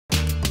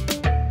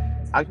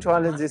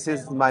Actually, this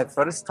is my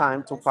first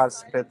time to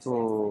participate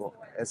to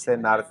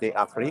SNRD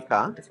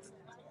Africa.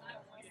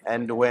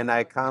 And when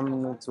I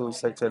come to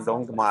such a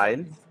long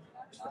mile,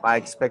 my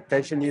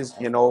expectation is,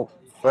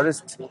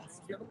 first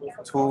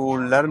to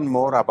learn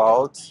more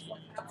about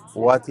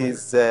what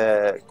is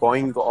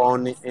going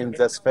on in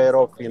the sphere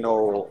of,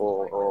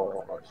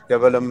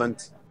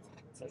 development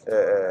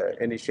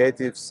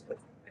initiatives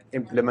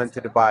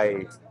implemented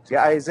by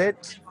GIZ,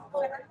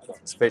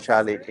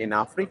 especially in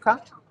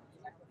Africa.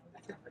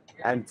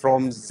 And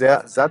from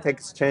that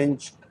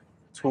exchange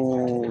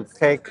to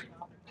take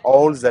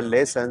all the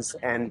lessons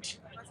and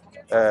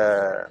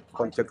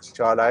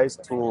contextualize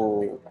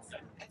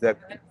the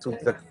to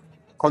the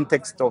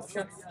context of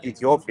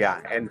Ethiopia,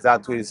 and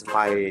that is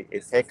my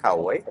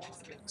takeaway.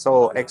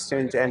 So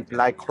exchange and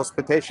like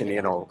hospitation,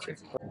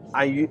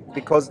 I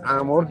because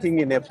I'm working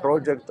in a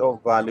project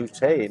of value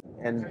chain,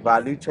 and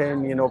value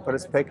chain,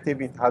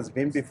 perspective, it has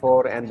been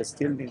before and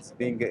still is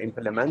being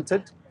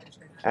implemented.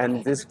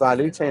 And this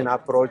value chain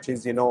approach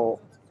is,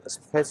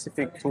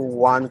 specific to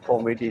one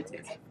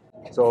commodity.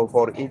 So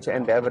for each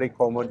and every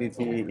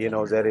commodity,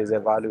 there is a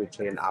value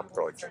chain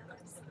approach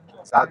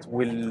that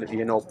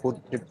will,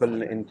 put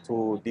people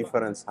into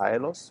different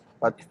silos.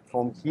 But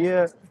from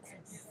here,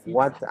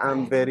 what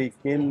I'm very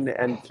keen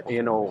and,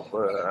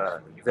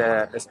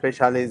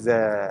 especially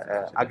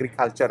the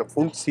agriculture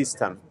food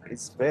system,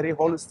 it's very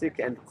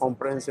holistic and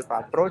comprehensive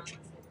approach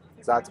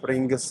that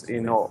brings,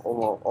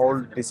 all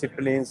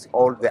disciplines,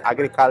 all the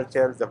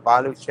agriculture, the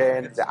value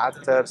chain, the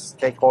actors,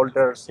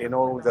 stakeholders,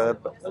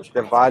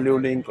 the value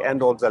link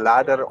and all the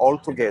ladder all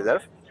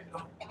together.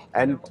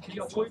 And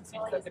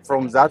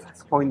from that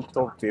point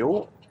of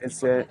view,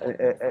 it's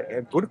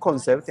a good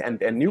concept and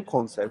a new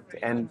concept.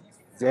 And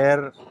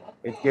there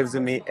it gives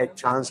me a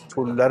chance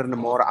to learn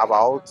more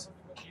about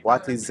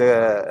what is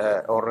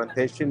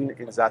orientation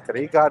in that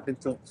regard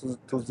to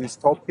this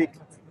topic,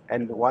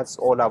 and what's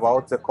all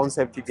about the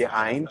concept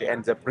behind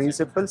and the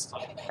principles,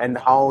 and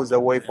how the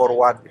way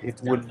forward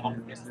it will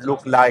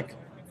look like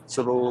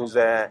through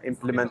the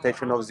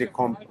implementation of the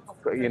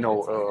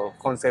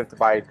concept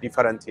by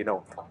different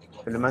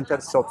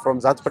implementers. So from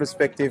that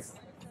perspective,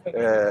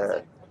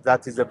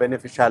 that is a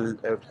beneficial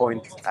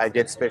point I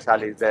get,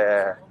 especially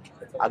the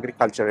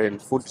agriculture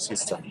and food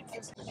system.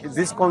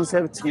 This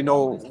concept,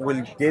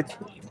 will get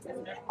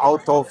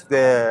out of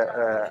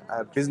the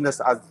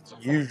business as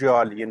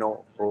usual,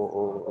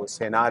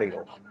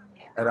 scenario,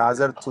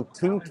 rather to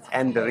think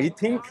and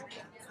rethink,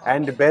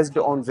 and based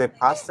on the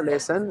past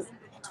lesson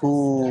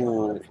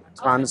to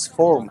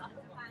transform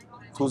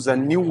to the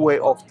new way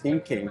of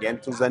thinking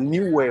and to the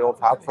new way of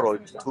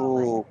approach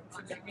to,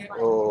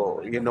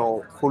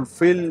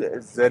 fulfill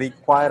the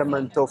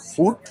requirement of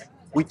food,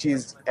 which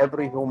is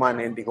every human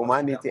and the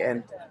humanity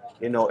and,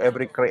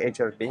 every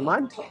creature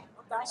demand.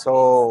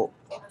 So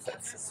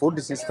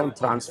food system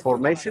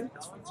transformation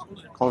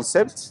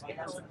concepts,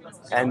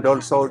 and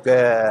also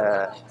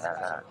the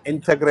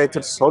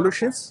integrated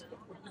solutions.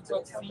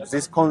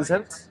 These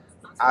concepts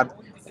are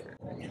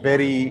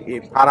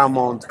very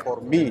paramount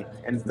for me,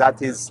 and that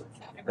is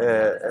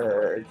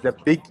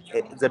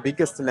the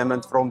biggest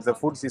element from the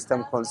food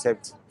system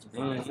concept,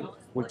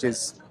 which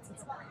is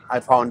I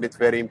found it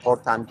very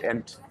important,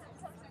 and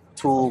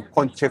to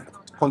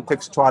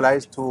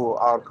contextualize to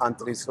our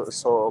country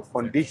so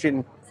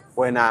condition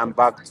when I am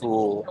back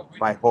to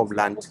my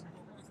homeland.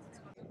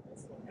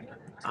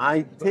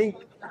 I think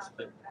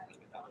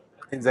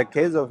in the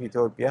case of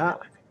Ethiopia,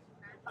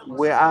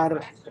 we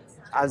are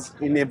as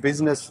in a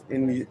business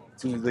in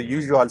to the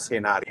usual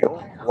scenario,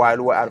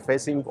 while we are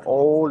facing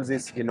all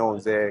this,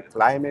 the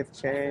climate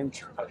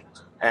change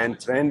and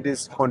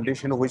tremendous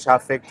conditions which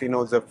affect,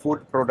 the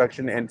food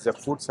production and the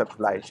food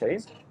supply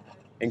chain,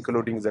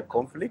 including the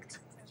conflict.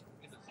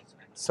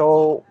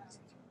 So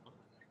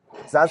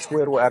that's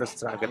where we are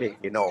struggling,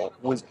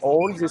 with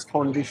all this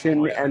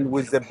condition and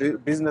with the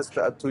business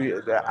to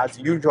the, as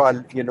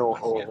usual,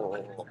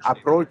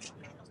 approach.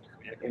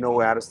 We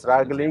are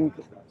struggling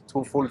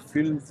to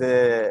fulfill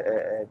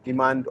the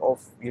demand of,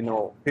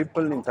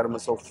 people in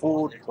terms of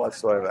food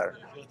whatsoever.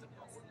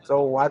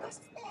 So what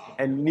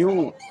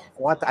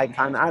I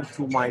can add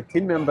to my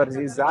team members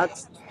is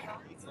that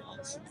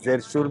there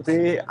should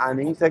be an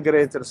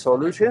integrated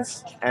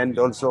solutions, and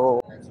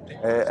also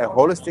a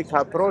holistic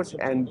approach,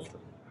 and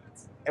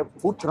a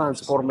food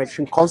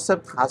transformation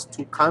concept has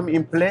to come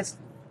in place,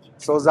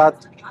 so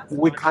that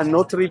we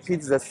cannot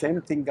repeat the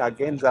same thing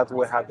again that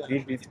we have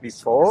did it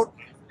before.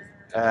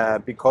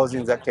 Because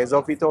in the case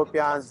of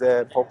Ethiopia,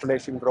 the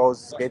population growth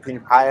is getting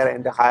higher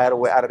and higher.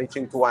 We are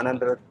reaching to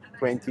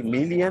 120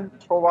 million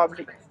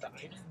probably.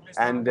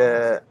 And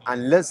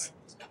unless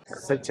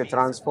such a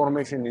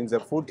transformation in the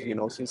food,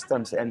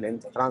 systems and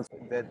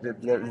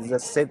the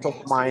set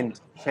of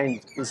mind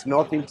change is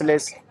not in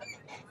place,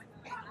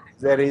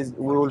 we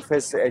will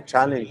face a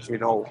challenge,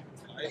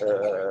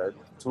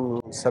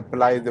 to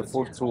supply the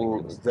food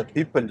to the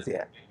people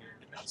there.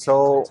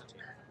 So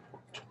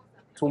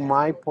to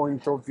my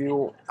point of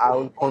view, I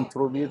will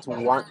contribute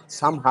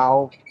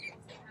somehow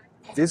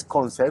this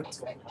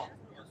concept,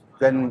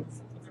 then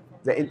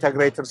the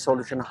integrated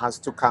solution has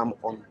to come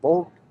on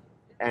board,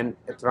 and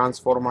a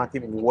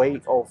transformative way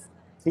of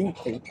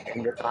thinking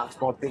and a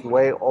transformative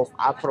way of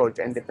approach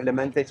and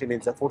implementation in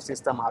the food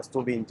system has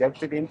to be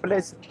injected in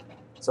place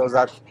so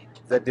that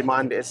the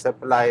demand and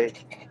supply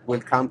will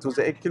come to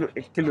the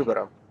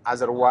equilibrium.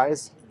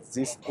 Otherwise,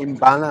 this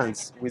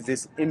imbalance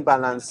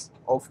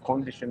of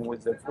condition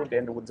with the food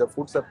and with the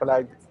food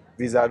supply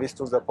vis-a-vis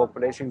to the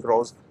population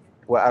growth,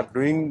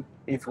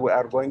 if we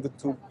are going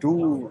to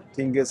do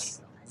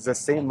things the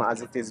same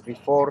as it is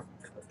before,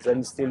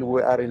 then still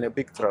we are in a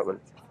big trouble.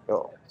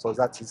 So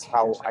that is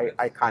how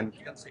I can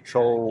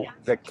show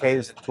the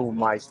case to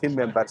my team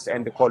members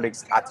and the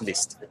colleagues at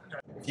least.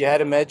 If you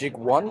had a magic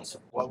wand,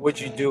 what would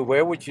you do?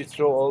 Where would you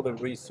throw all the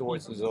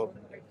resources of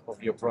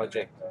your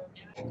project?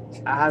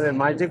 I have a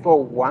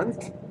magical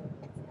wand.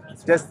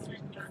 Just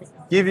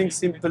giving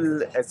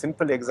a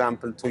simple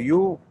example to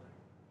you.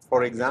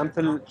 For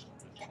example,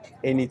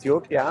 in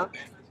Ethiopia,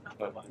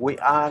 we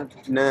are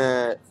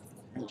the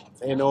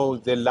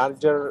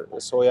larger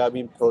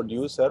soybean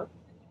producer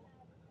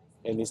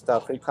in East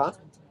Africa,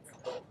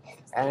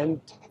 and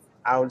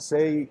I would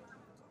say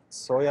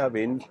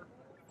soybean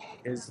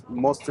is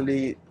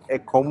mostly a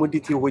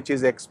commodity which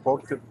is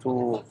exported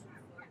to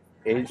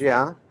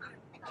Asia,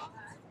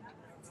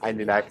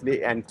 highly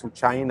likely, and to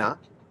China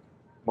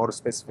more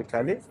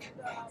specifically,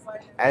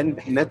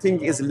 and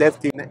nothing is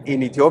left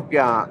in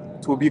Ethiopia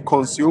to be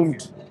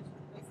consumed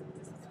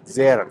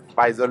there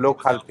by the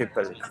local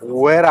people.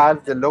 Whereas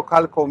the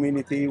local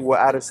community, we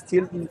are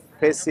still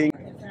facing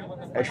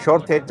a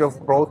shortage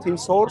of protein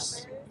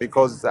source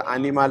because the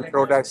animal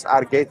products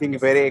are getting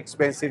very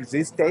expensive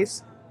these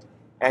days.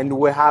 And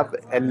we have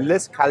a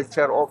less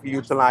culture of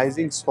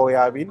utilizing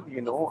soybean,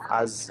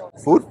 as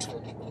food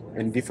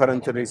in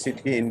different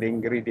recipe and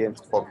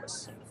ingredient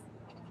forms.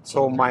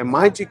 So my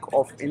magic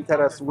of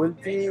interest will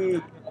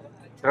be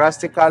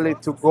drastically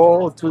to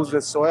go to the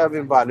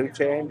soybean value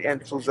chain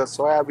and to the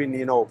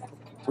soybean,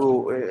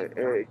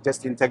 to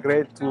just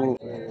integrate to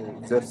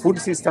the food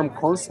system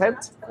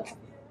concept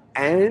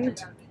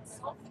and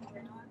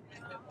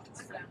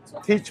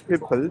teach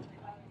people,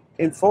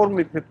 inform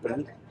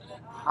people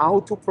how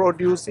to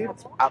produce it.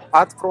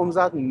 Apart from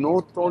that,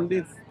 not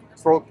only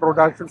for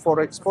production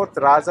for export,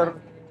 rather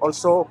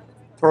also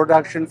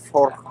production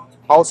for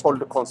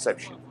household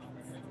consumption,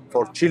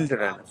 for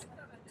children,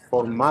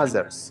 for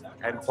mothers,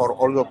 and for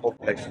all the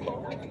population.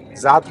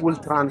 That will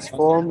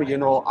transform,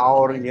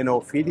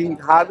 our, feeding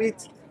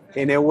habit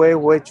in a way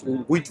which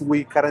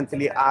we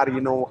currently are,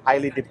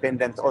 highly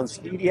dependent on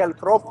cereal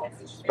crop.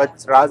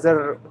 But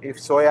rather, if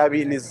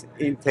soybean is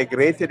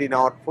integrated in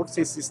our food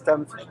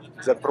system,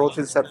 the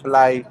protein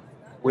supply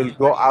will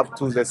go up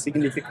to the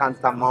significant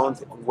amount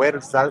where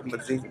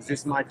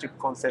this magic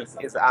concept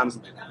is I'm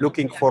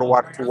looking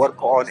forward to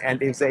work on,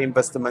 and if the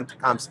investment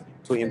comes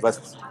to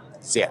invest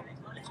there.